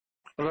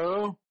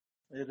Hello,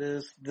 it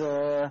is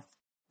the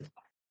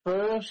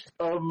 1st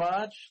of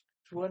March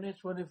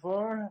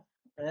 2024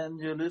 and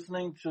you're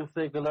listening to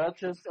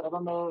Thecologist. I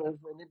don't know if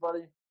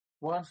anybody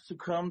wants to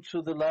come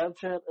to the live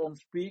chat and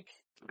speak.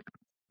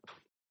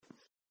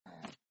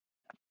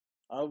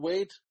 I'll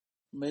wait.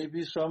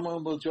 Maybe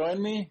someone will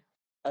join me.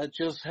 I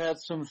just had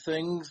some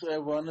things I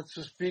wanted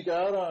to speak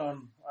out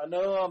on. I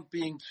know I'm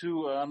being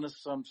too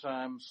honest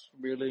sometimes,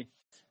 really.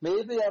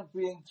 Maybe I'm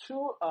being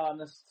too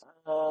honest.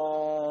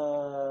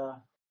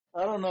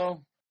 I don't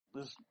know.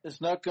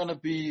 It's not gonna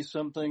be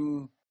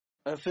something.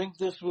 I think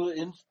this will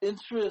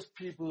interest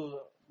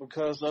people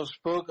because I've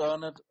spoke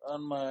on it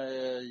on my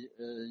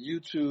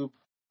YouTube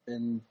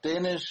in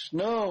Danish.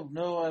 No,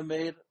 I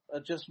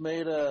just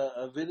made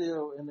a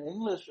video in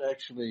English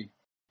actually.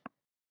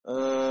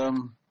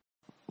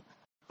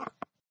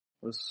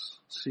 Let's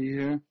see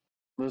here.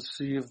 Let's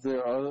see if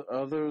there are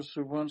others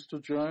who wants to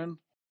join.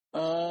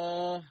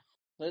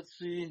 Let's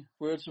see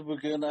where to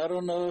begin. I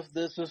don't know if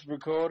this is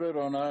recorded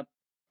or not,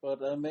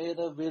 but I made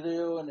a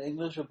video in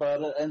English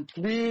about it. And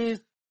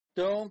please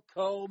don't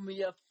call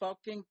me a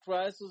fucking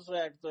crisis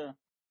actor,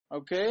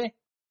 okay?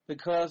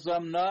 Because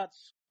I'm not.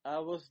 I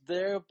was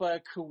there by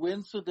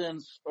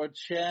coincidence or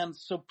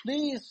chance. So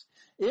please,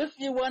 if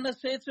you want to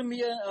say to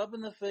me up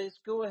in the face,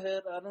 go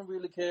ahead. I don't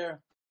really care.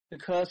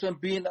 Because I'm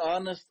being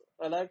honest,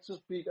 I like to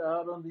speak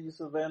out on these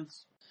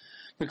events.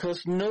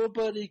 Because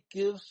nobody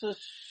gives a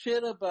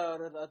shit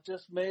about it. I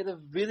just made a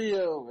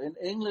video in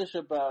English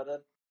about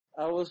it.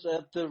 I was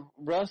at the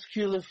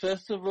Roskilde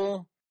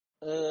Festival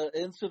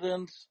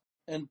incident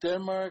in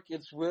Denmark.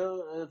 It's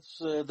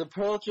the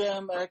Pearl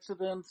Jam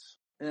accident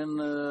in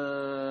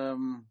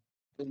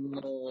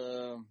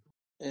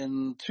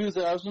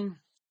 2000.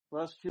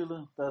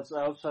 Roskilde, that's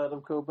outside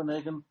of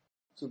Copenhagen.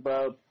 It's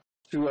about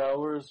 2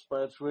 hours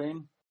by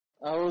train.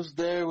 I was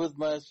there with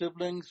my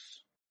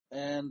siblings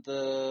and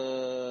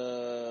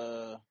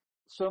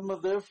some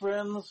of their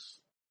friends,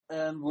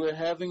 and we're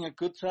having a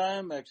good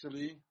time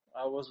actually.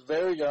 I was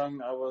very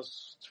young. I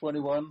was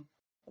 21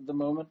 at the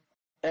moment.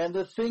 And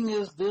the thing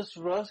is, this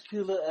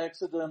Roskilde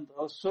accident,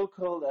 or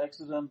so-called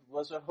accident,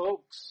 was a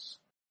hoax.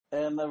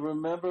 And I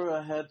remember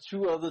I had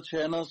 2 other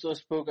channels I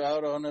spoke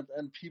out on it,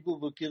 and people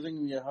were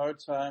giving me a hard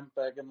time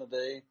back in the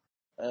day.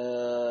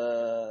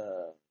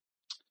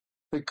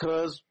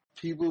 Because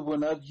people were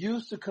not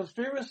used to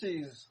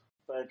conspiracies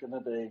back in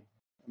the day.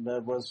 And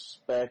that was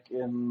back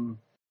in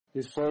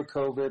before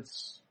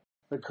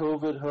the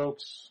COVID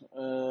hoax.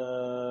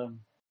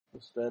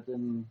 Was that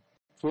in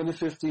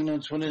 2015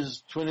 and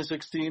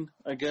 2016,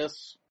 I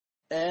guess.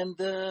 And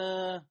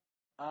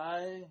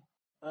I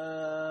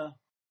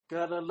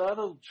got a lot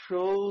of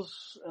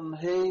trolls and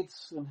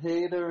hates and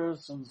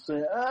haters and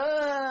say,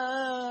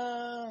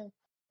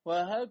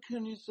 well, how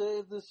can you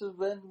say this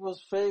event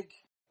was fake?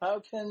 How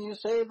can you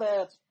say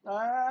that?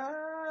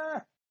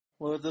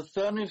 Well, the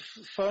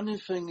funny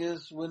thing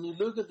is, when you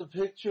look at the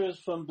pictures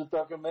from the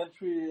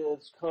documentary,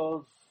 it's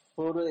called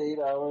Photo 8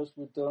 Hours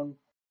We Don't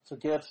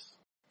Forget.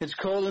 It's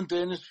called in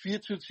Danish,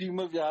 24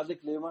 timer vi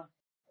aldrig glemmer.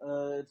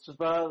 It's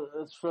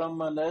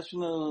from a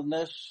national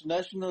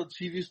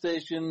TV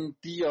station,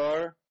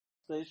 DR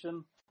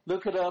station.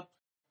 Look it up.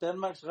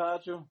 Danmarks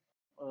Radio.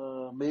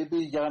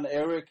 Maybe Jan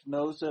Erik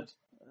knows it,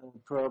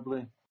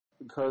 probably,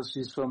 because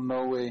he's from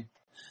Norway.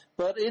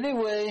 But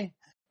anyway,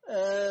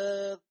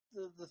 the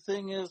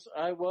thing is,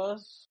 I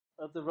was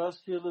at the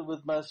Roskilde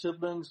with my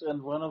siblings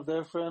and one of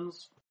their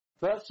friends.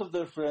 Lots of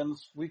their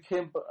friends. We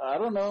came, I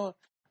don't know,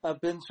 I've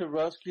been to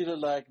Roskilde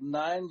like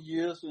 9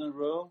 years in a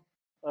row.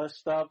 I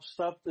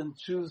stopped in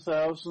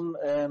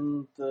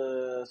 2007.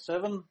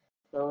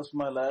 That was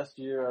my last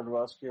year at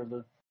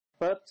Roskilde.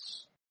 But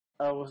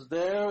I was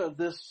there at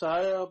this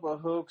psyop or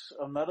hoax.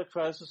 I'm not a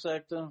crisis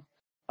actor.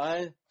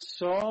 I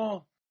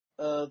saw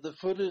the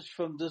footage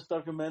from this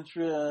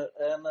documentary,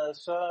 and I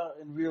saw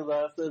in real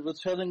life they were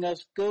telling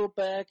us, go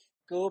back,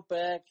 go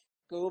back,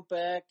 go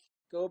back,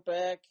 go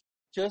back,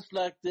 just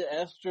like the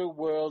Astro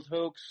World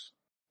hoax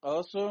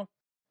also.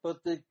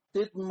 But they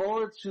did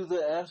more to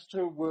the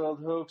Astro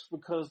World hoax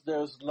because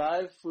there's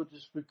live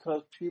footage,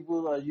 because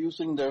people are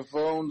using their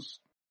phones.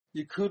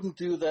 You couldn't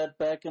do that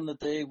back in the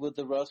day with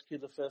the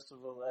Roskilde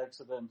Festival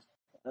accident.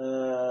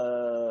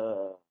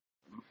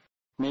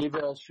 Maybe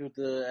I should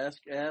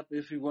ask Ab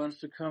if he wants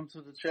to come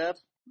to the chat.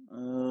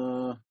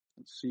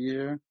 Let's see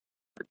here.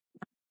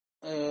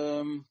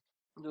 No,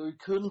 we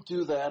couldn't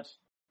do that,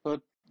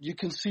 but you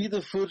can see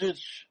the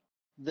footage.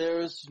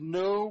 There is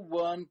no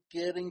one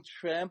getting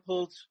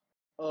trampled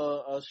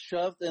or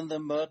shoved in the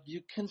mud.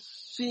 You can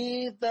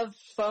see the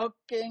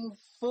fucking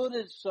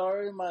footage.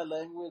 Sorry, my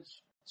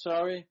language.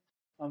 Sorry.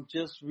 I'm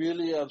just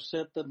really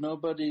upset that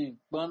nobody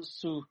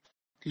wants to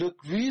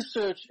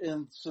research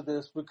into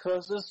this,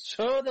 because it's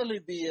totally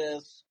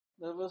BS.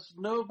 There was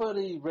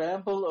nobody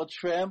rambled or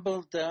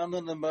trampled down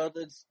in the mud.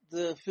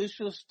 The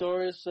official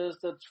story says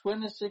that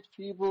 26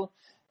 people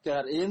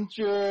got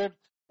injured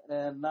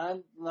and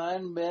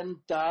nine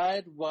men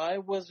died. Why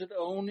was it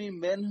only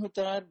men who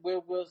died? Why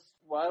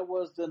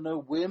was there no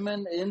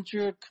women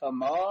injured?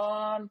 Come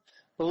on.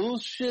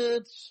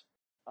 bullshit.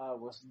 I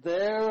was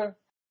there.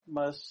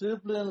 My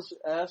siblings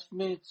asked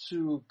me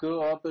to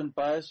go up and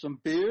buy some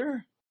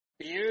beer.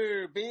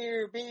 Beer.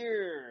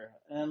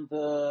 And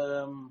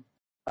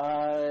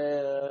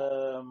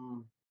I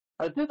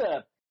did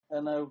that.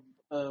 And I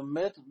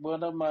met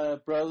one of my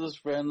brother's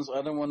friends.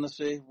 I don't want to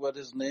say what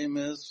his name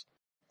is.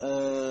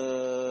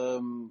 But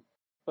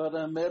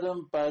I met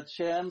him by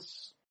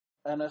chance.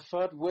 And I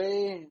thought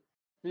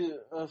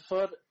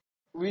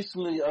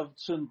recently up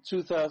to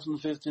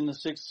 2015 and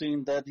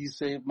 16 that he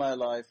saved my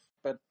life.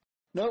 But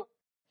no,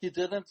 he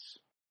didn't.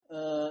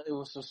 It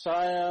was a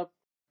psyop,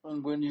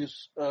 and when you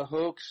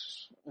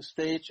hoax, a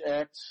stage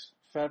act,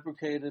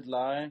 fabricated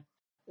lie.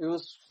 It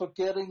was for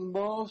getting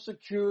more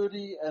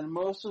security and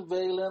more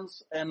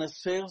surveillance and a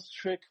sales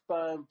trick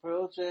by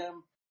Pearl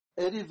Jam.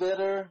 Eddie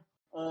Vedder,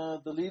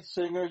 the lead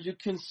singer, you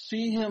can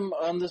see him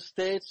on the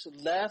stage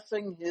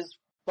laughing his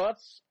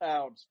butts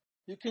out.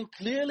 You can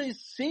clearly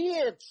see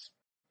it.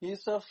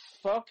 He's a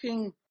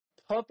fucking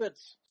puppet.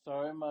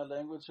 Sorry, my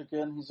language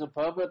again. He's a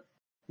puppet.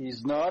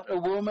 He's not a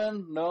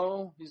woman.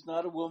 No, he's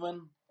not a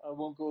woman. I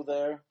won't go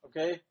there,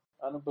 okay?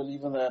 I don't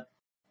believe in that.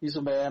 He's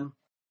a man.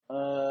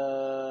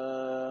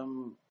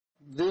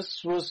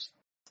 This was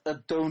a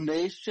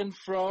donation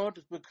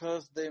fraud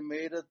because they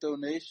made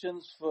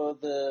donations for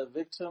the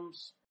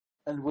victims.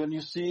 And when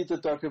you see the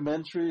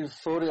documentary,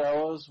 40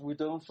 Hours, we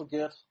don't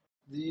forget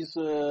these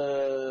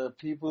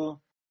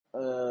people.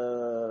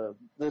 The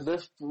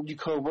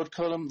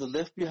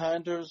left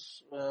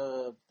behinders,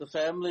 the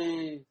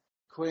family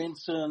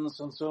acquaintance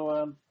and so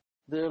on.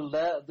 They're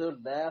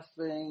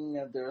laughing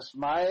and they're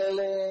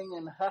smiling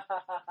and ha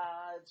ha ha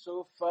ha, it's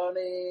so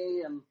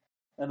funny,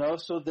 and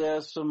also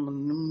there's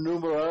some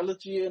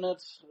numerology in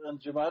it and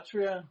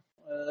gematria.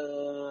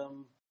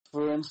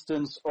 For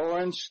instance,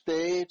 orange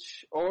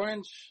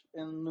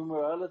in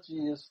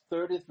numerology is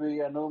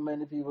 33. I know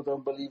many people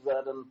don't believe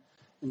that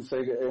in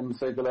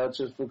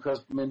psychologists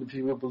because many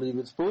people believe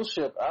it's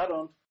bullshit. I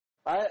don't.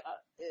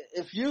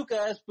 If you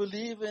guys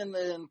believe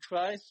in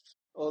Christ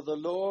or the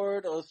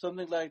Lord or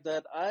something like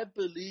that, I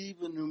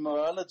believe in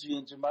numerology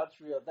and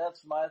gematria.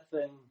 That's my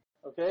thing.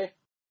 Okay.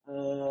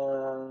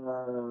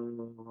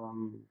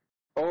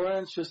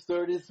 Orange is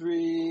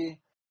 33,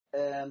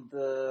 and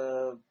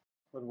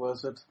what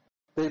was it?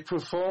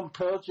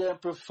 Pearl Jam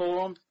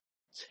performed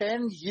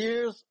 10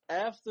 years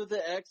after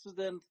the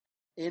accident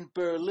in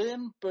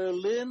Berlin.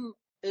 Berlin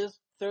is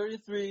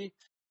 33.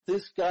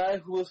 This guy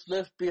who was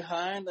left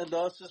behind and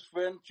lost his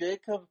friend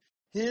Jacob,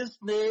 his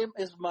name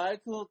is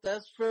Michael.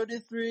 That's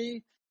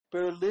 33.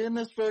 Berlin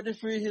is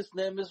 33. His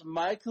name is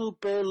Michael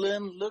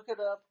Berlin. Look it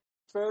up.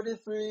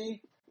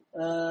 33.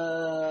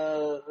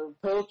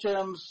 Pearl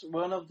Jam's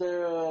one of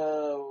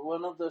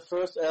their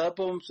first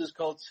albums is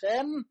called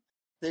 10.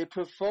 They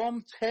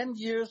performed 10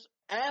 years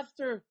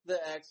after the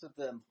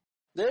accident.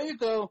 There you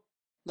go.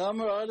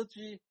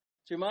 Numerology,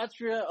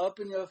 gematria up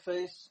in your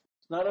face.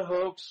 It's not a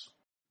hoax.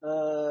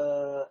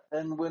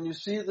 And when you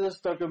see this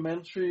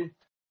documentary,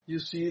 you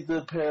see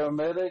the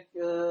paramedic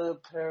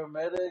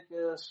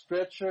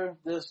stretcher.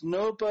 There's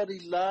nobody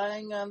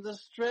lying on the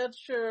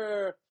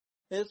stretcher.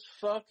 It's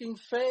fucking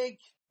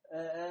fake.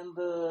 And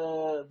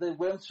they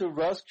went to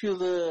rescue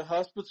the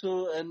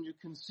hospital, and you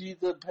can see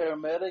the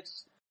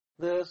paramedics.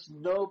 There's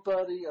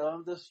nobody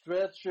on the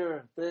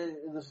stretcher. The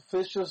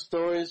official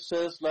story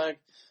says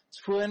like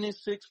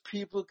 26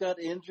 people got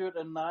injured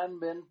and 9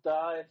 men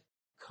died.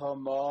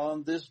 Come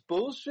on, this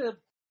bullshit.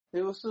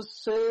 It was a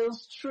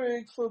sales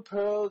trick for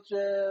Pearl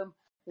Jam.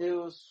 It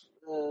was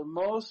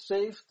more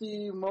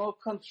safety, more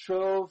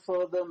control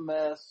for the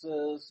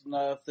masses,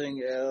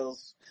 nothing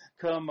else.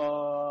 Come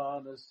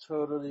on, it's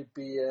totally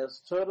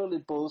BS, totally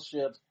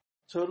bullshit,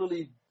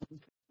 totally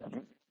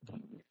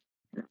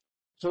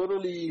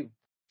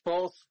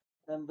false.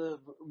 And there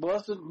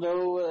wasn't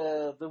no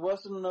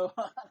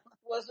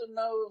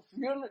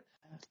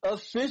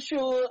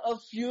official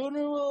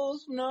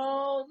funerals.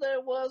 No,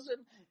 there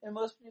wasn't. It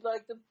must be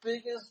like the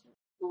biggest.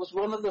 It was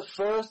one of the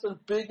first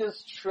and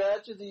biggest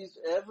tragedies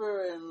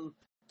ever in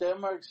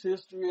Denmark's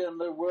history, and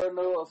there were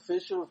no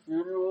official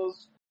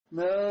funerals.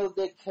 No,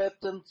 they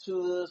kept them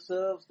to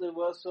themselves. There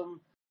was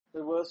some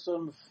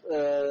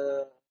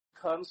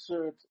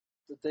concert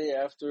the day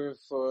after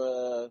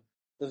for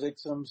the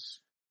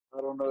victims. I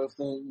don't know if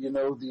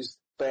these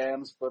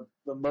bands, but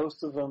the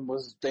most of them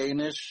was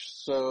Danish.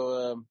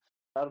 So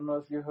I don't know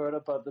if you heard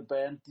about the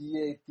band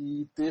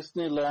DAD,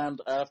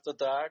 Disneyland After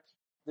Dark.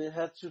 They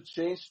had to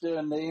change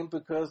their name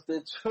because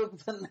they took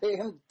the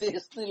name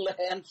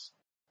Disneyland.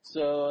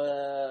 So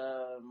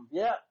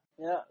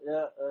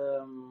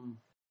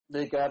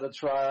they got a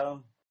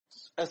trial,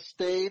 a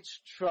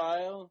stage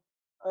trial.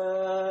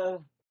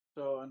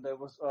 And there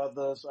was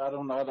others. I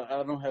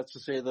don't have to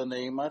say the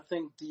name. I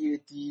think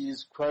DAD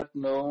is quite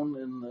known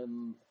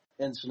in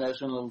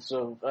international,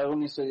 so I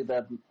only say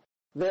that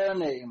their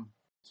name.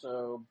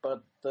 So,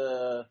 but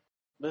the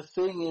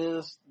thing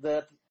is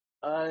that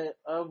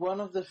I'm one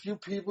of the few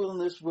people in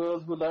this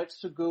world who likes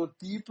to go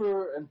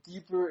deeper and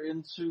deeper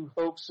into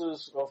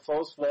hoaxes or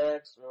false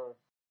flags or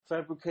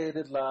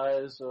fabricated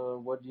lies, or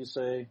what you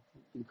say,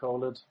 you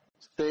call it,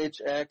 stage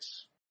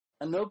acts.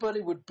 And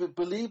nobody would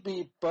believe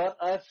me, but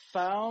I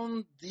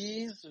found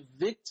these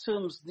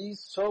victims, these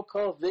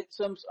so-called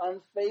victims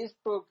on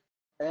Facebook,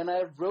 and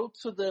I wrote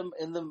to them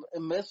in the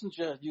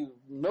messenger.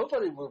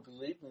 Nobody would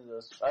believe me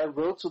this. I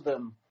wrote to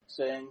them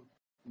saying,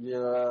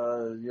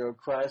 you're a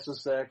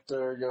crisis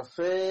actor, you're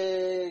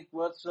fake,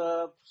 what's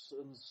up,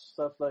 and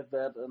stuff like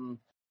that.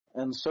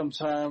 And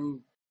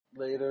sometime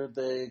later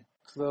they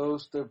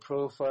closed their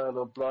profile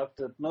or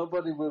blocked it.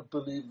 Nobody would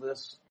believe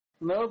this.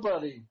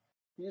 Nobody.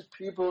 These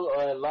people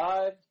are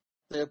alive.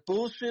 They're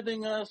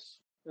bullshitting us.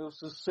 It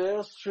was a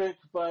sales trick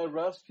by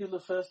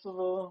Roskilde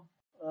Festival.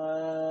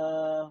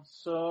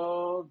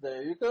 So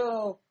there you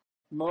go.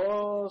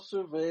 More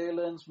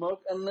surveillance,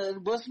 and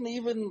it wasn't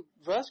even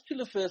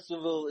Roskilde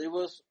Festival. It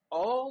was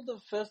all the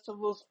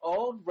festivals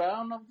all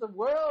round of the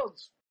world,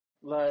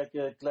 like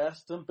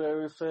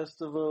Glastonbury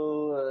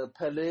Festival,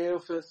 Palais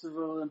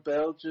Festival in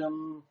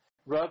Belgium,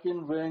 Rock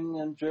in Ring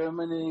in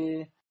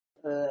Germany,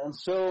 and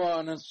so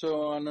on and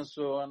so on and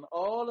so on.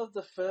 All of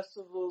the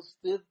festivals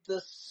did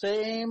the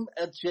same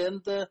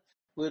agenda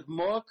with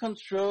more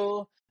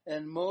control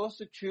and more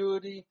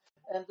security.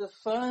 And the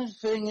funny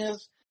thing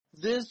is,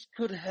 this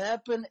could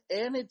happen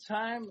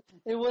anytime.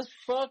 It was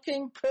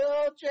fucking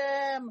Pearl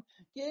Jam.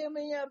 Give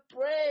me a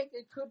break.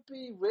 It could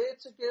be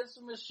Rage Against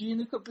the Machine.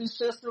 It could be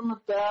System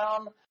of a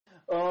Down,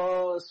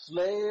 or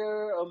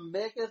Slayer, or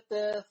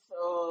Megadeth,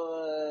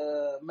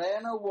 or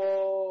Manowar,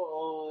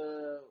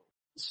 or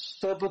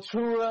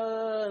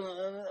Sepultura,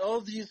 and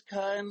all these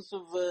kinds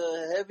of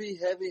heavy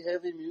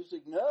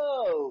music.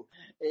 No,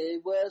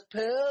 it was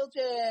Pearl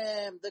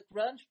Jam, the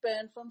grunge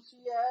band from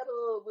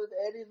Seattle with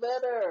Eddie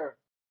Vedder.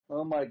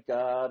 Oh my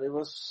God, it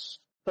was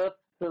such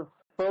a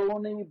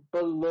phony,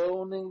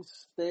 baloney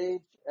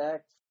stage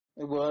act.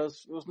 It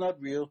was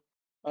not real.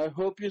 I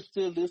hope you're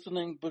still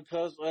listening,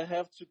 because I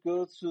have to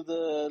go to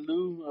the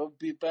loo. I'll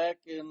be back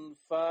in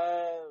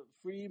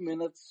 3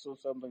 minutes or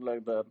something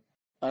like that.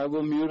 I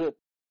will mute it.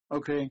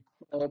 Okay,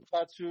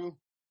 part 2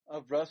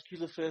 of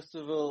Roskilde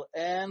Festival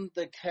and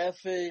the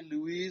Café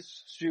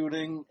Louise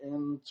shooting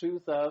in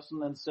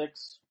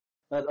 2006.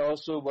 That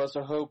also was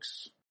a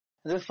hoax.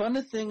 The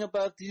funny thing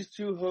about these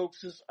two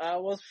hoaxes, I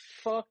was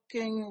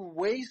fucking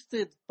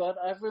wasted, but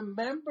I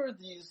remember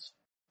these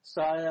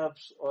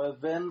psyops or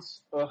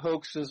events or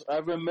hoaxes. I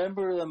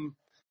remember them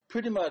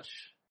pretty much.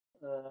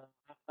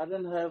 I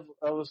don't have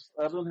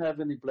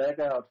any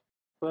blackout,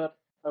 but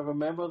I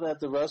remember that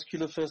the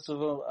Roskilde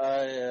Festival,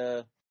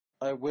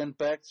 I went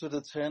back to the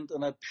tent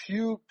and I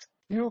puked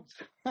in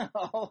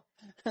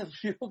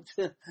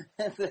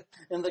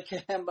the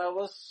camp. I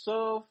was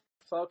so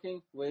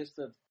fucking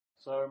wasted.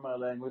 Sorry, my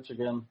language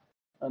again.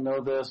 I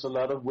know there's a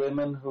lot of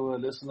women who are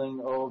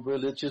listening, or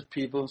religious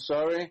people.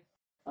 Sorry,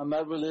 I'm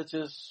not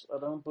religious. I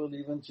don't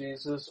believe in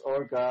Jesus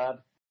or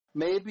God.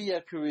 Maybe a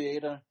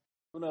creator.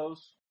 Who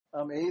knows?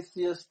 I'm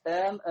atheist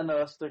and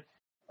agnostic.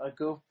 I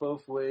go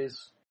both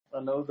ways. I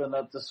know they're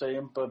not the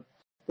same, but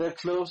they're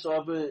close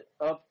up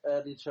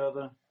at each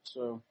other.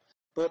 So,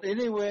 but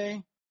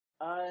anyway,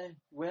 I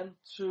went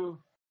to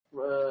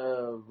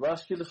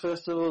Roskilde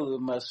Festival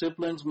with my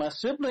siblings. My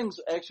siblings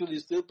actually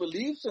still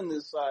believes in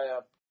this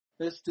psyop.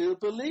 They still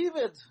believe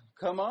it.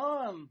 Come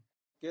on,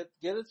 get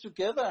it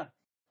together.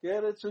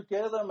 Get it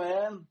together,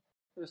 man.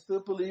 They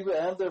still believe it,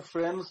 and their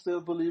friends still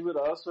believe it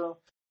also.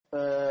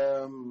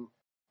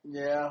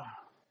 Yeah,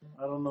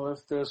 I don't know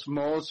if there's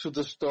more to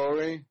the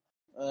story.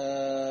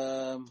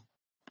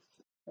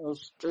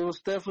 It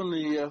was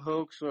definitely a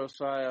hoax or a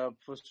psyop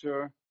for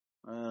sure.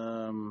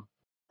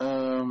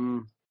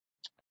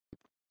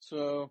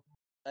 So,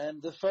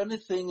 and the funny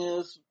thing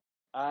is,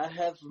 I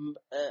have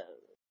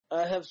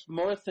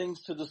more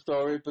things to the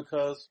story,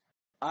 because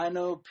I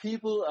know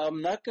people.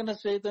 I'm not gonna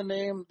say the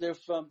name. They're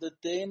from the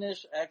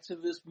Danish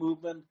activist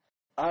movement.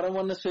 I don't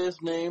want to say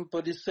his name,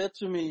 but he said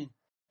to me,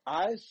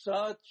 "I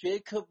saw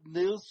Jacob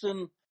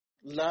Nielsen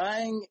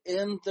lying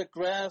in the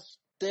grass,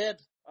 dead.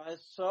 I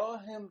saw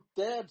him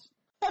dead."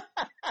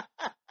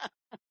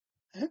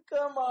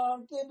 Come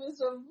on, give me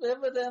some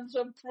evidence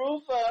and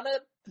proof on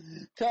it.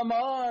 Come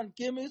on,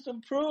 give me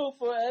some proof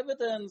or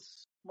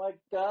evidence. My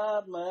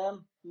God,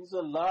 man, he's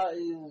a lie.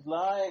 He's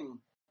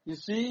lying. You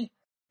see,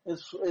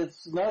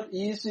 it's not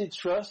easy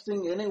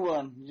trusting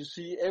anyone. You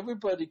see,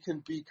 everybody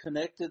can be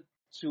connected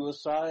to a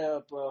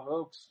psyop or a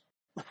hoax.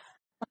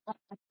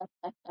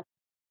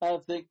 I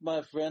think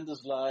my friend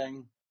is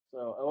lying.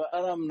 So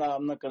I'm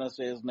not gonna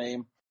say his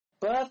name,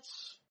 but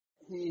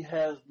he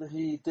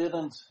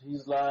didn't.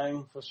 He's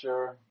lying for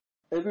sure.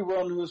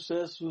 Everyone who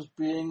says who's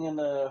being in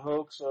a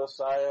hoax or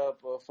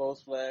psyop or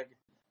false flag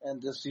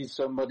and they see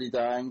somebody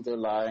dying, they're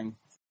lying.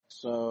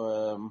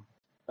 So,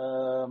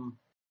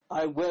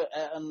 I went,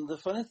 and the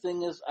funny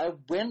thing is, I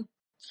went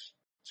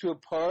to a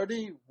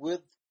party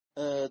with,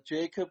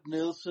 Jacob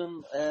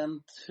Nielsen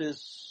and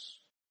his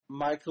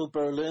Michael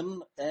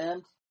Berlin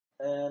and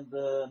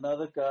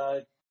another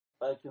guy.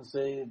 I can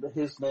say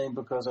his name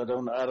because I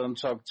don't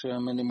talk to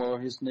him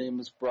anymore. His name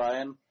is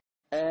Brian.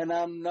 And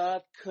I'm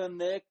not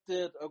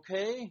connected,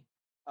 okay?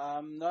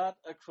 I'm not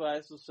a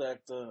crisis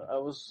actor.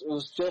 It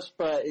was just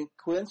by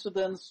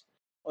coincidence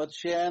or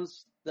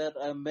chance that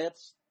I met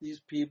these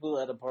people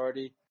at a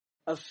party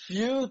a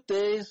few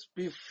days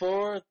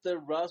before the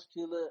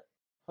Roskilde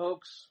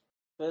Hoax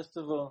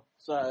Festival.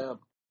 Sorry,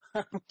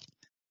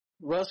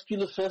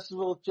 Roskilde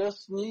Festival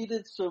just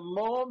needed some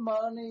more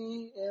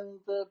money in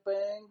the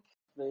bank.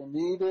 They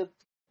needed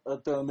a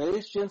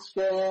donation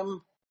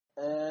scam,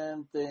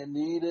 and they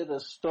needed a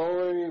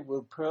story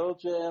with Pearl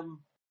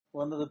Jam,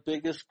 one of the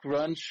biggest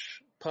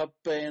grunge pop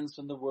bands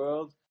in the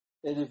world.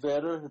 Eddie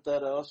Vedder,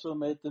 that also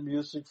made the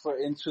music for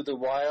Into the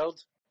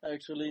Wild,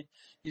 actually.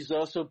 He's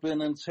also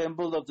been in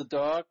Temple of the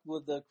Dog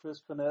with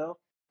Chris Cornell.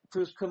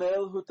 Chris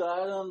Cornell, who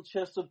died on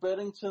Chester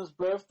Bennington's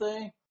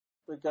birthday,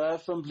 the guy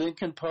from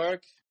Linkin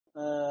Park.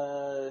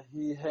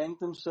 He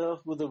hanged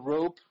himself with a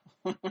rope.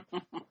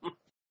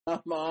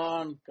 Come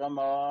on.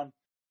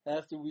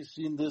 After we've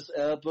seen this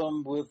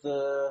album with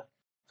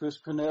Chris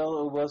Cornell,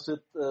 or was it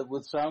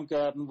with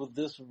Soundgarden, with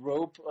this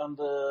rope on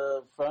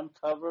the front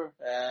cover?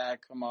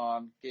 Come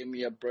on, give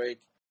me a break.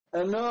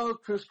 And no,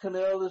 Chris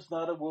Cornell is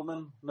not a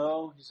woman.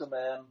 No, he's a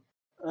man.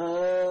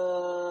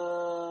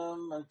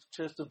 And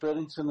Chester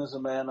Bennington is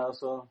a man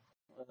also.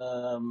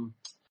 Or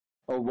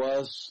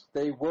was.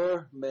 They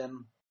were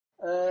men.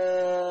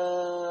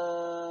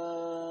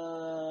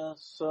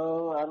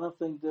 So I don't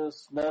think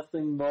there's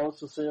nothing more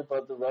to say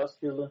about the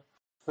Roskilde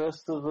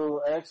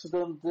Festival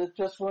accident. They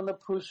just want to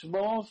push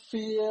more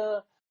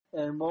fear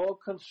and more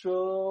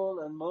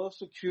control and more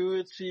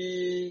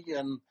security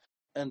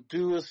and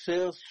do a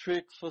sales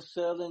trick for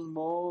selling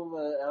more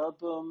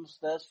albums.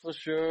 That's for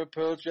sure.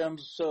 Pearl Jam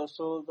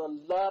sold a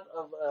lot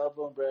of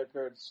album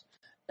records,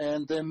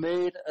 and they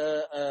made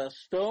a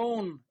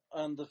stone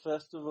on the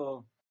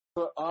festival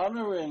for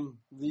honoring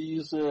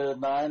these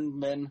 9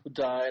 men who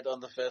died on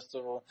the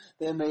festival.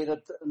 They made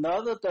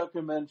another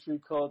documentary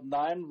called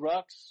 9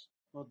 Rocks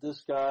with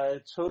this guy,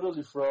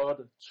 totally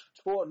fraud,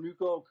 Thor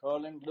Nygaard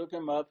Kolding. Look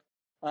him up.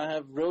 I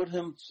have wrote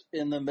him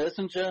in the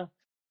messenger.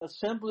 I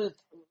simply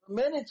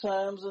many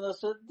times, and I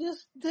said,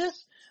 this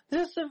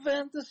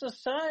event is a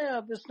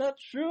psyop. It's not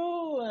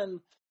true,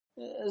 and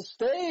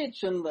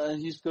stage. And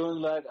he's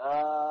going like,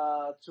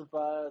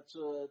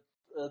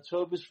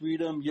 Toby's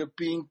Freedom, you're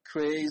being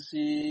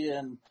crazy,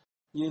 and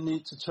you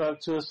need to talk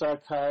to a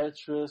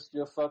psychiatrist.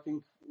 You're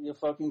fucking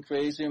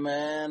crazy,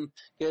 man.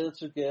 Get it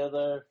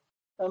together.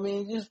 I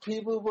mean, these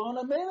people want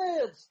a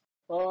minute,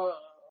 or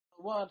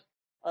what?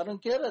 I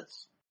don't get it.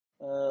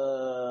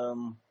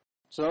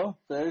 So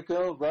there you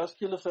go,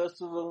 Roskilde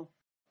Festival.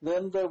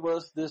 Then there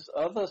was this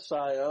other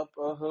psyop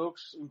or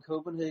hoax in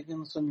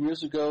Copenhagen some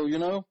years ago. You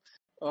know,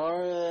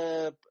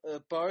 our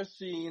bar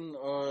scene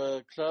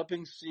or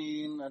clubbing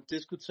scene and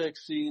discotheque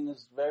scene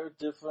is very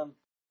different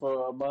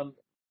for among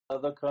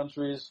other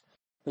countries,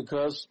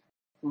 because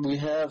we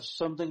have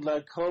something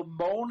like called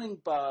morning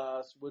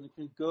bars, when you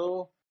can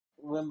go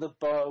when the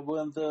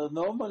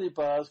normally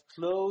bars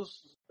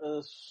close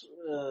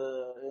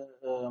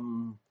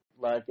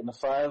like in the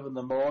 5 in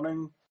the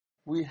morning.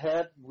 We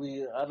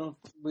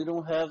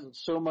don't have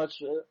so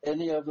much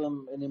any of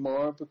them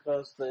anymore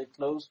because they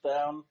closed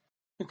down.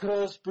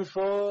 Because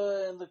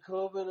before, in the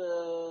COVID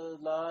the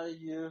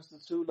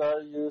 2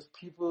 latter years,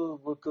 people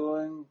were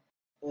going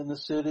in the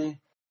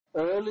city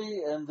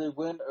early and they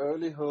went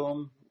early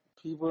home.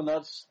 People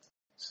not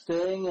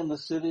staying in the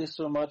city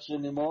so much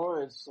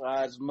anymore. It's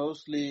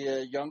mostly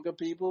younger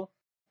people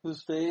who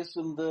stays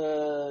in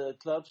the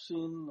club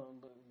scene,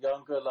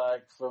 younger,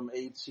 like from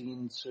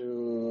 18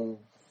 to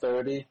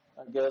 30,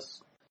 I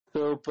guess.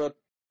 So, but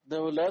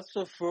there were lots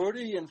of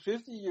 40 and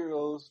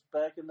 50-year-olds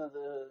back in the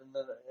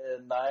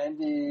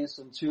 90s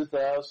and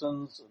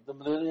 2000s, the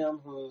millennium,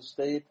 who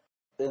stayed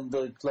in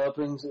the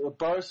clubbing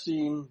bar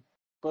scene.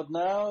 But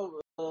now,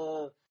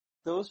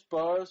 those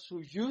bars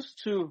who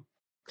used to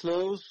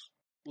close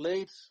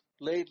late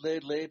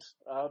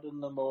out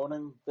in the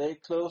morning, they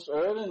close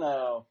early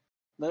now.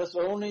 There's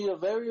only a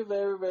very,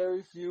 very,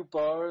 very few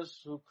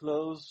bars who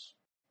close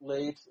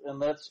late,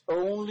 and that's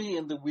only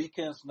in the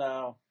weekends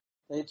now.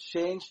 They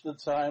changed the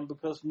time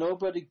because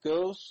nobody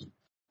goes,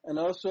 and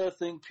also I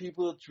think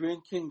people are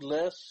drinking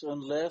less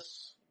and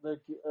less,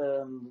 like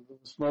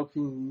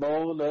smoking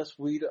more or less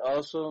weed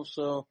also,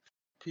 so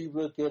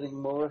people are getting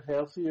more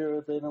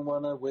healthier. They don't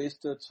want to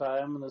waste their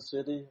time in the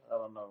city. I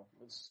don't know.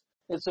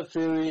 It's a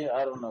theory.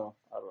 I don't know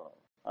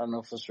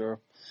for sure.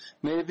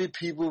 Maybe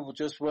people would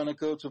just want to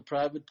go to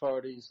private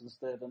parties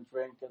instead and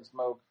drink and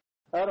smoke.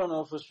 I don't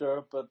know for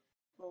sure, but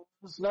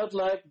it's not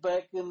like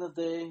back in the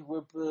day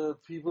where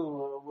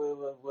people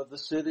where the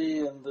city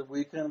and the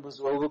weekend was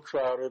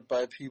overcrowded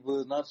by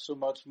people. Not so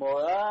much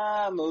more.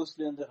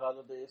 Mostly in the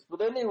holidays.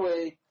 But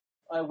anyway,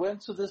 I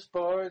went to this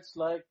bar. It's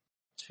like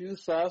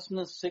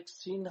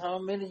 2016. How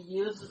many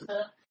years is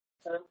that?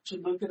 I have to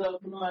look it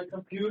up on my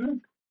computer.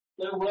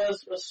 There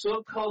was a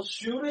so-called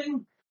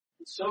shooting.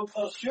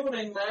 So-called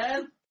shooting,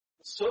 man.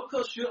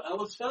 So-called shooting. I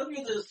will tell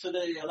you this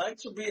today. I like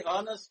to be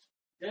honest.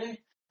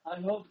 Okay? I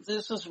hope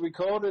this is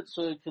recorded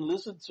so you can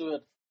listen to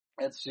it.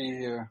 Let's see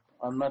here.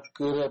 I'm not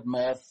good at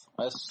math.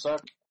 I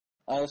suck.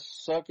 I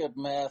suck at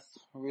math,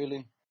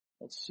 really.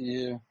 Let's see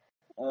here.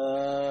 Blah,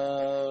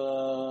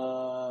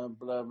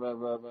 blah,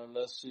 blah, blah.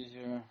 Let's see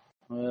here.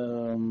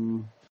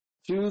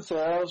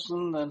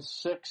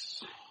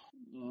 2006.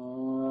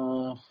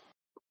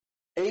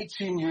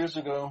 18 years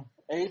ago.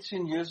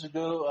 18 years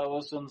ago, I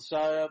was on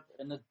Sayop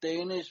in a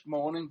Danish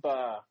morning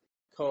bar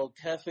called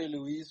Café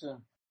Louise.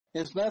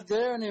 It's not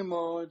there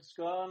anymore. It's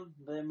gone.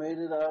 They made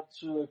it out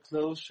to a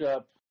clothes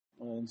shop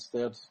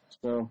instead.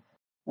 So,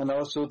 and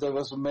also there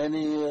was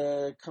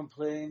many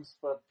complaints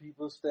about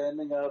people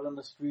standing out on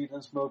the street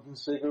and smoking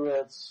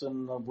cigarettes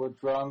and were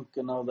drunk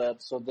and all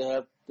that. So they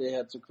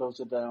had to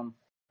close it down.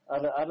 I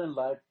didn't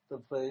like the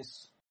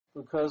place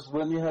because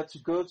when you had to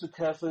go to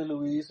Café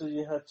Louise,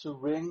 you had to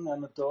ring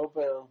on the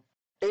doorbell.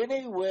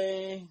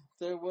 Anyway,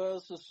 there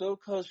was a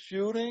so-called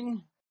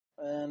shooting,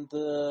 and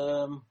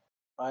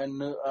I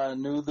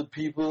knew the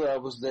people. I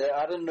was there.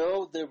 I didn't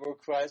know they were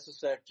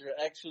crisis actors.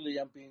 Actually,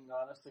 I'm being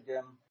honest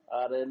again.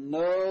 I didn't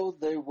know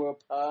they were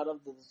part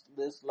of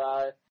this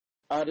lie.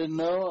 I didn't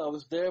know. I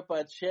was there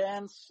by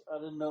chance. I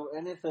didn't know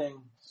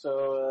anything.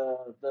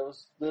 So there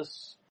was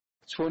this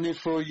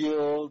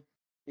 24-year-old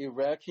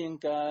Iraqi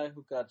guy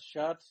who got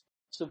shot,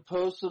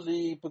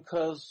 supposedly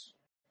because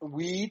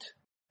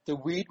the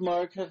weed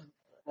market,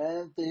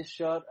 and they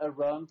shot a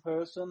wrong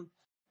person.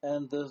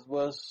 And there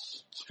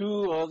was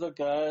two other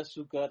guys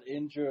who got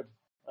injured,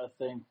 I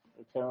think.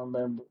 I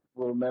can't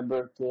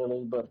remember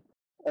clearly, but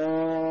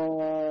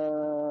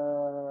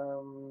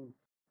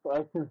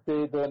I can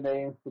say their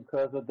names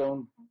because I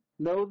don't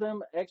know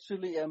them.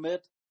 Actually, I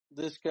met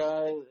this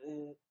guy.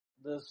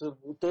 There's a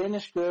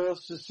Danish girl,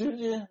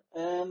 Cecilia,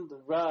 and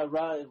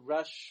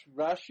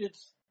Rashid.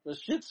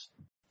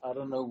 I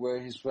don't know where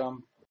he's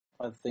from.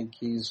 I think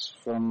he's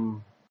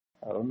from,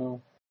 I don't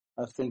know.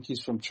 I think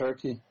he's from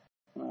Turkey.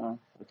 I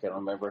can't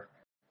remember.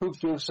 Who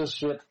gives a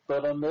shit?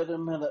 But I met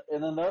him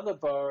in another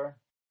bar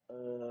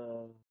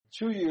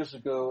 2 years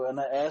ago, and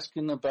I asked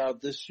him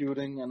about this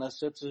shooting, and I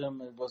said to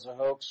him it was a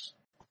hoax.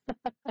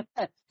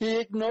 He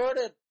ignored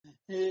it.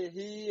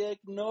 He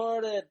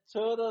ignored it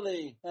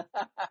totally.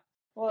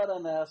 What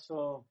an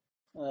asshole.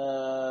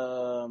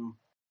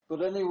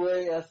 But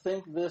anyway, I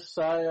think this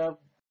PSYOP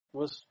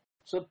was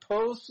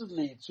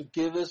supposedly to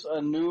give us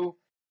a new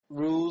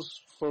rules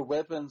for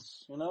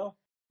weapons, you know?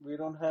 We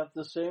don't have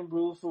the same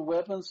rules for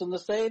weapons in the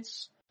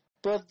States,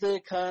 but they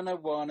kind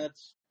of want it.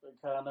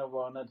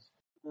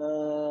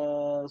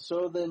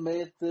 So they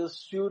made this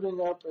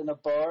shooting up in a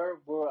bar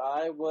where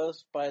I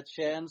was by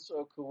chance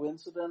or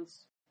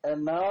coincidence.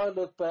 And now I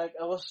look back,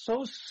 I was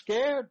so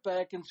scared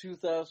back in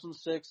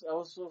 2006. I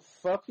was a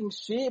fucking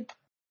sheep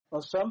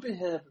or zombie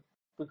head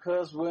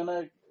because when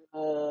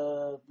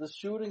the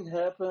shooting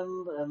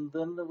happened and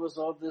then there was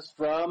all this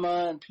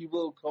drama and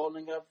people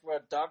calling up for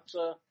a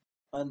doctor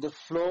on the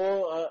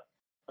floor.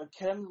 I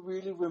can't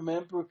really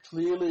remember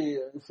clearly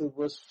if it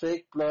was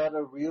fake blood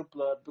or real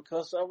blood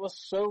because I was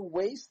so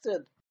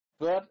wasted.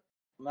 But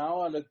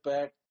now I look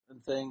back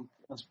and think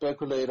and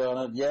speculate on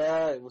it.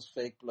 Yeah, it was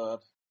fake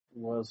blood.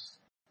 It was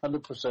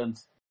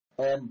 100%.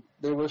 And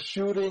they were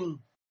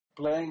shooting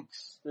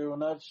blanks. They were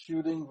not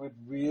shooting with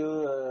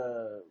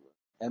real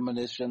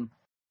ammunition.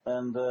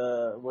 And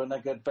when I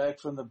got back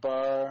from the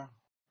bar,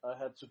 I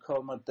had to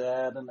call my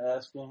dad and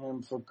asking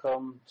him to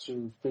come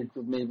to speak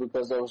with me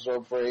because I was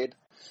so afraid.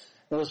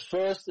 It was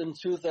first in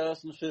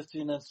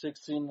 2015 and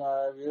 16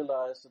 I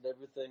realized that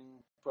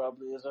everything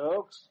probably is a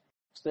hoax.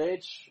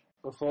 Stage,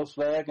 a false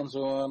flag and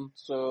so on.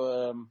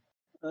 So,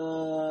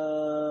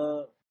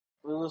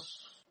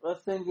 I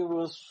think it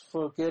was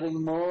for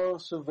getting more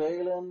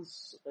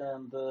surveillance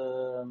and,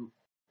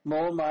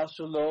 more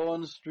martial law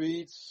on the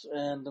streets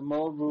and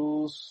more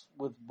rules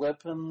with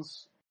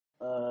weapons.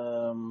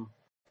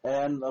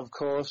 And of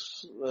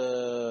course,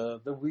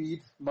 the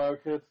weed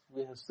market,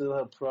 we still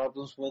have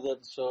problems with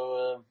it.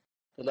 So,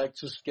 they like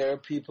to scare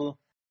people.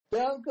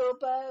 Don't go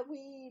buy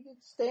weed.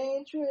 It's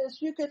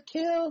dangerous. You get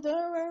killed.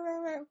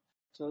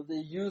 So they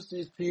use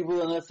these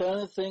people. And the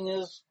funny thing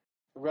is,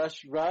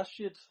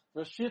 Rashid,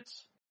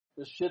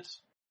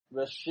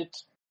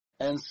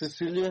 and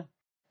Cecilia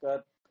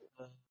got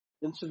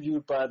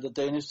interviewed by the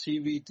Danish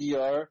TV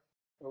DR,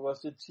 or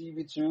was it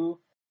TV2?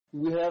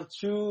 We have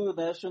two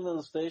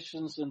national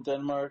stations in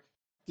Denmark,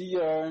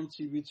 DR and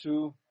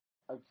TV2.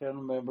 I can't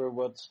remember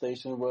what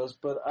station it was,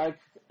 but I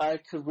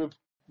could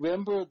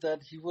remember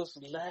that he was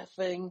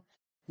laughing,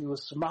 he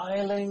was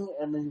smiling,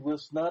 and he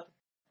was not.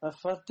 I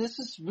thought, this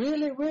is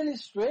really, really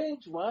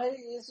strange. Why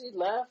is he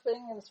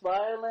laughing and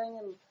smiling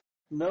and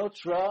no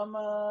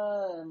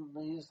trauma, and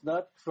he's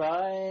not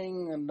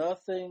crying and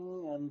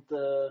nothing, and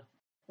it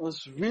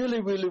was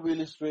really, really,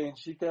 really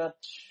strange. He got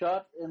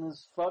shot in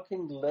his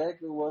fucking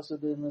leg, or was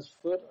it in his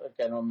foot? I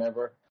can't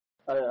remember.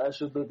 I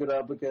should look it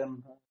up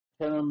again. I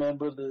can't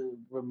remember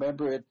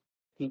it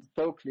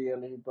so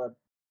clearly, but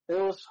it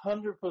was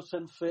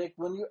 100% fake.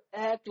 When you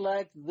act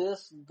like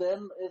this,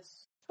 then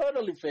it's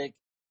totally fake,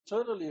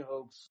 totally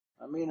hoax.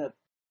 I mean it.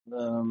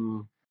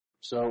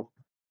 So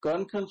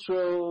gun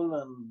control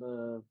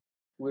and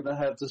we don't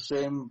have the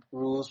same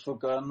rules for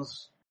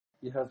guns.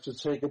 You have to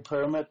take a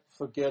permit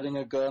for getting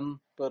a gun,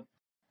 but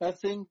I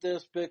think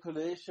there's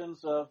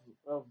speculations of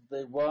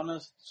they want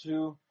us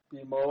to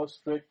be more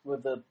strict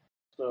with it.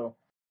 So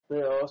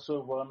they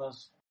also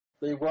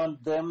they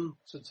want them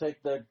to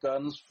take their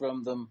guns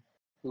from them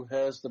who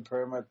has the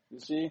permit. You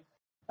see?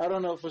 I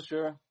don't know for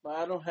sure.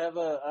 I don't have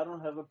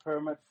a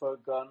permit for a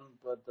gun,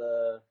 but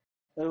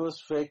it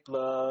was fake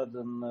blood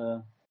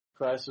and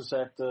crisis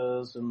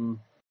actors, and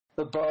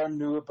the bar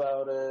knew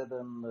about it,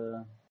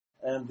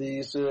 and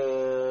these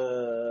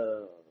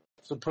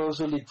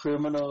supposedly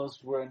criminals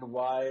were in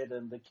white,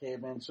 and they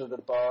came into the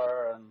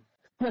bar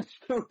and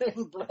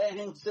shooting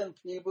blanks, and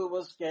people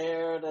were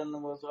scared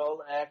and was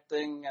all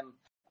acting, and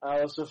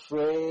I was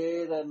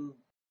afraid, and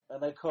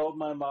I called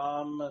my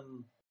mom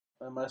and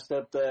my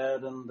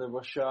stepdad, and they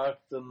were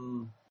shocked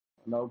and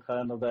all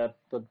kind of that.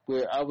 But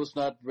I was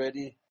not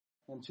ready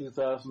in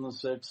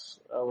 2006.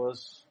 I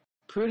was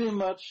pretty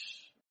much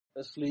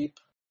asleep.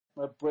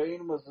 My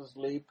brain was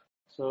asleep,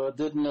 so I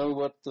didn't know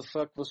what the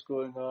fuck was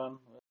going on.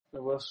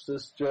 There was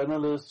this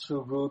journalist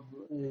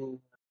who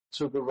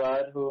took a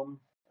ride home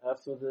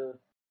after the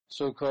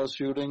so-called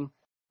shooting.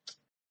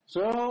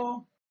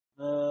 So,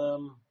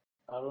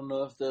 I don't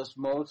know if there's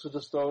more to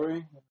the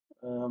story.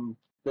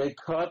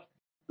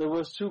 There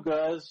was two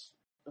guys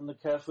in the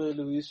Cafe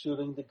Louise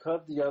shooting. They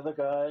caught the other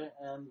guy,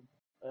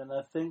 and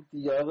I think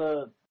the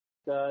other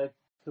guy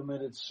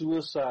committed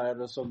suicide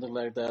or something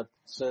like that,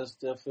 says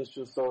the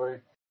official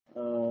story.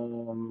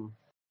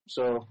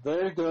 So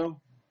there you go.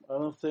 I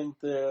don't think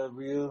they're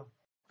real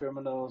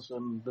criminals,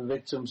 and the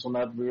victims are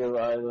not real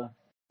either.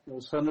 It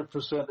was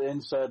 100%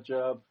 inside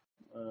job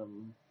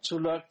to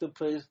lock the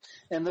place.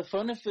 And the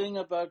funny thing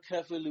about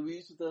Cafe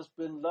Louise, there's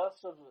been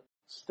lots of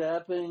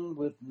stabbing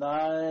with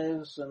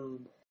knives,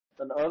 and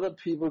other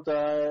people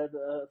died.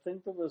 I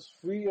think there was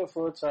 3 or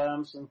 4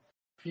 times, and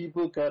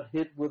people got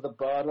hit with a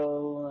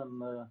bottle,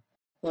 and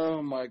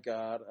oh my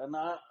God. And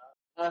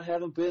I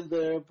haven't been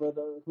there, but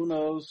who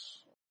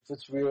knows if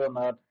it's real or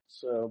not.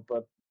 So,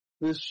 but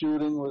this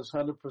shooting was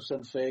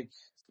 100% fake,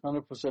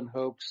 100%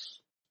 hoax.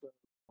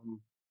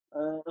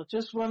 I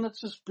just wanted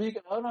to speak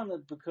out on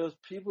it because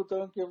people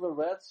don't give a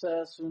rat's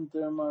ass in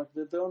Denmark.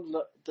 They don't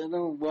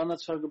want to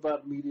talk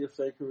about media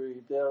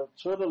fakery. They are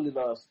totally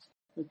lost.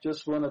 They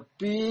just want to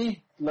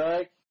be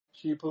like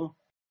people,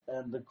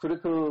 and the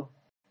critical,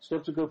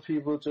 skeptical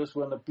people just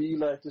want to be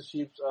like the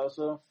sheep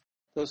also.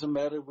 Doesn't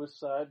matter which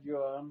side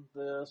you're on.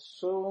 There are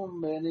so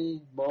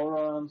many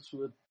morons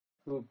who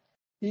are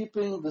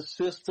keeping the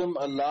system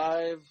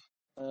alive.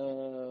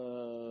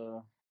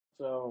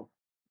 So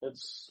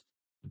it's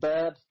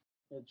bad.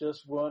 They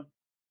just want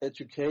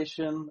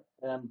education,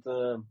 and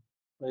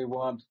they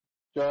want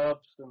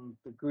jobs and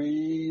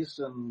degrees,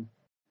 and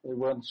they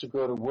want to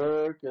go to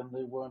work, and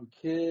they want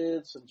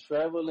kids and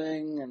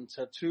traveling and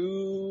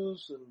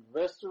tattoos and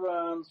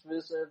restaurants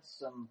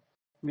visits and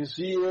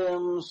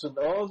museums and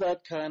all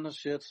that kind of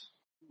shit.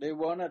 They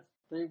want it.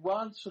 They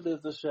want to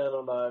live the shadow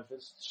life.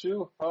 It's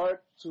too hard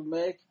to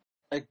make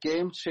a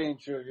game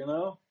changer, you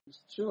know? It's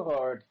too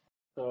hard.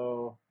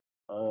 So,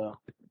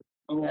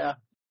 yeah,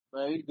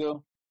 there you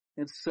go.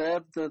 It's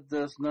sad that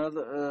there's not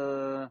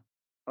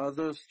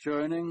others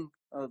joining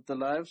the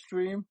live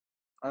stream.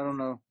 I don't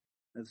know.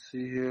 Let's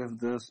see here if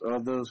there's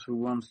others who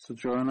wants to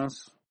join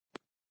us.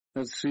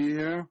 Let's see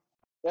here.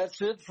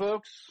 That's it,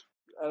 folks.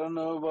 I don't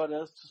know what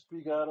else to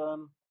speak out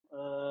on.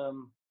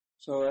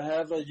 So I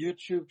have a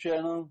YouTube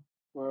channel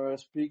where I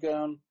speak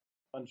on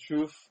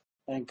truth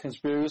and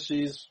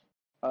conspiracies.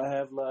 I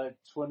have like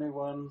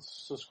 21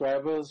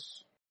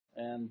 subscribers,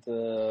 and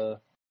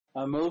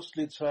I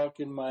mostly talk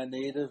in my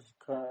native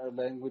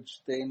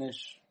language,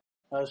 Danish.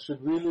 I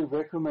should really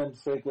recommend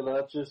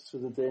Fakeologists to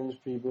the Danish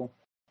people.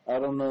 I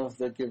don't know if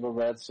they give a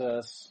rat's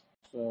ass.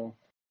 So,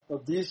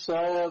 but these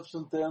psyops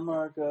in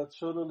Denmark are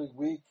totally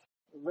weak,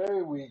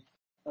 very weak.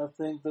 I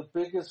think the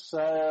biggest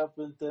psyop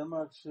in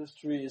Denmark's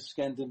history is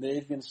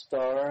Scandinavian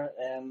Star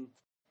and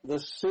the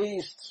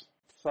Seist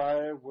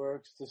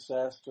fireworks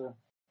disaster.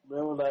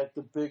 They were like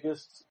the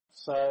biggest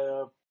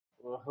psyop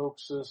or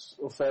hoaxes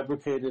or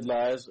fabricated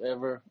lies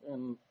ever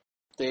in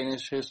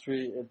Danish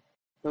history.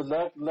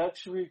 The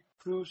luxury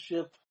cruise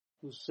ship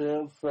who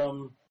sailed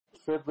from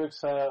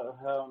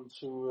Frederikshavn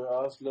to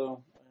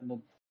Oslo, and it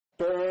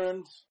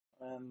burned,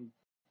 and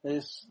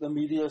the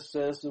media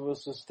says it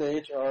was a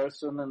stage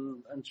arson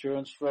and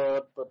insurance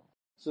fraud, but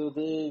so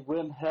they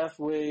went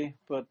halfway,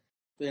 but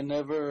they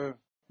never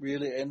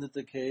really ended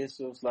the case.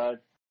 It was like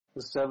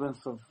the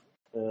 7th of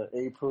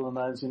April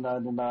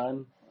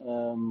 1999.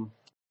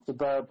 It's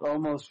about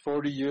almost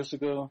 40 years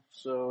ago,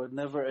 so it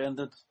never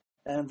ended.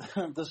 And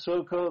the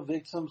so-called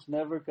victims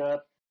never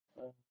got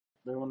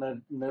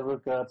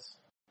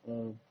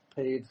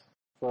paid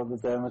for the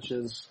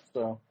damages.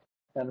 So,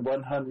 and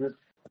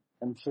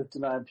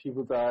 159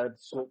 people died.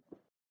 So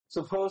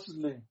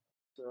supposedly.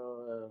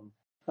 So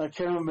I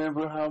can't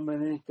remember how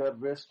many got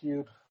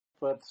rescued,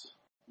 but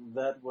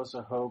that was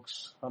a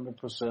hoax,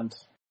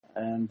 100%.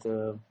 And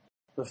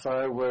the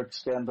fireworks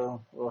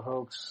scandal or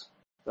hoax,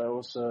 that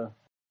was a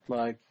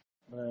like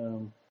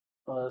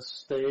a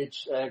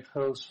stage act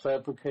host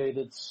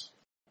fabricated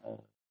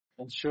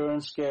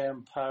insurance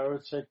scam,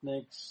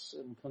 pyrotechnics,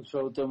 and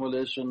controlled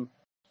demolition.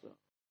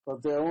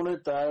 But they only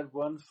died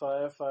one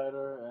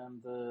firefighter,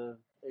 and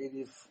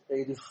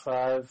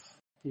 85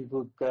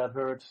 people got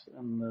hurt,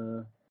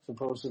 and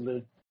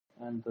supposedly,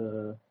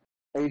 and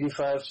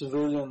 85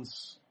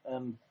 civilians,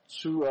 and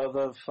 2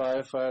 other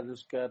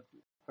firefighters got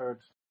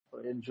hurt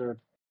or injured.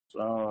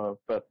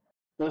 But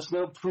there's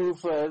no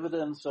proof or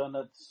evidence on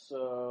it,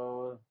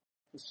 so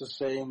it's the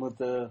same with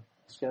the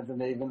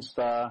Scandinavian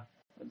Star.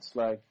 It's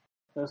like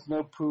there's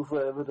no proof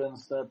or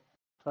evidence that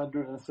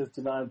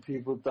 159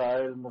 people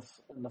died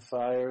in the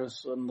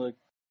fires on the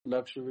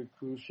luxury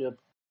cruise ship.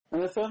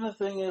 And the funny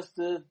thing is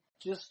that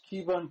just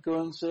keep on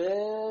going,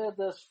 say,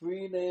 there's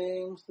 3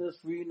 names, there's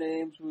 3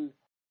 names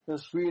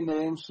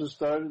who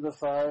started the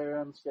fire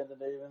on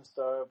Scandinavian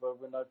Star, but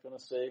we're not going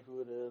to say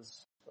who it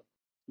is.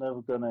 It's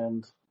never going to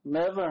end.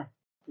 Never.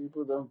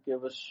 People don't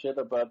give a shit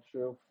about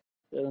truth.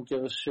 They don't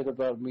give a shit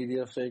about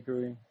media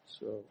fakery.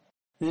 So,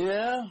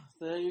 yeah,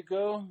 there you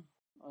go.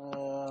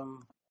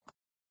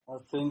 I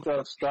think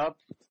I'll stop.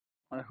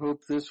 I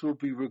hope this will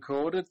be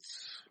recorded.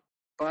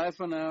 Bye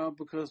for now,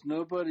 because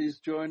nobody's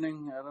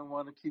joining. I don't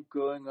want to keep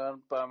going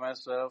on by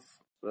myself.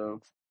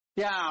 So,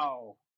 ciao!